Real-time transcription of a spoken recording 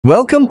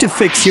Welcome to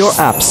Fix Your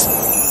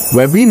Apps,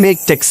 where we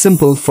make tech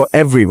simple for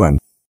everyone.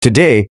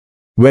 Today,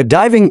 we're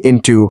diving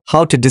into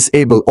how to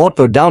disable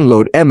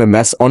auto-download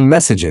MMS on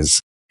messages.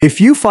 If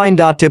you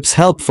find our tips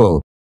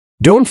helpful,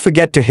 don't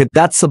forget to hit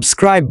that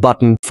subscribe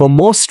button for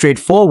more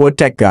straightforward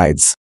tech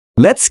guides.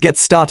 Let's get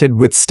started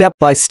with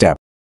step-by-step.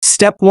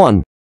 Step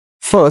 1.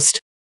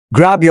 First,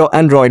 grab your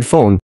Android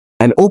phone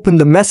and open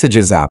the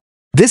Messages app.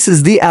 This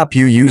is the app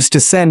you use to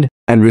send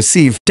and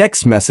receive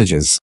text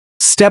messages.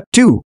 Step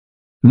 2.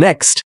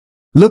 Next,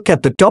 look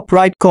at the top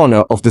right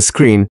corner of the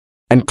screen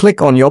and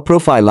click on your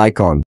profile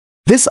icon.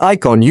 This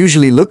icon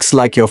usually looks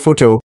like your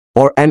photo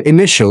or an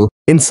initial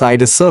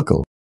inside a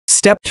circle.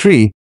 Step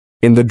 3.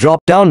 In the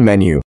drop-down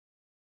menu,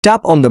 tap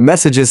on the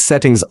Messages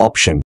settings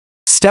option.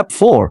 Step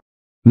 4.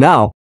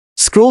 Now,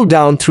 scroll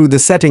down through the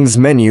settings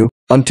menu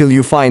until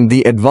you find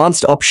the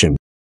advanced option.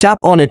 Tap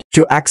on it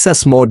to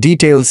access more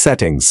detailed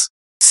settings.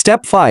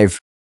 Step 5.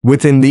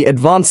 Within the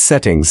advanced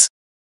settings,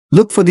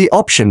 look for the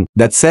option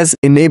that says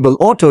Enable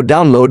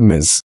Auto-Download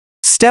MMS.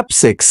 Step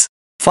 6.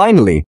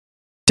 Finally,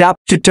 tap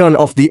to turn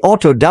off the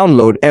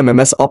Auto-Download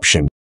MMS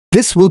option.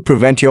 This will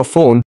prevent your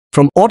phone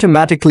from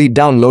automatically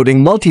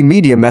downloading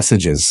multimedia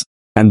messages.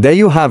 And there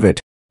you have it.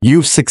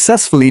 You've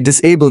successfully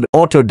disabled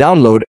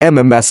Auto-Download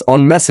MMS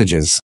on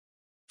messages.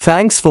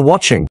 Thanks for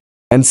watching,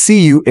 and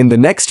see you in the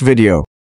next video.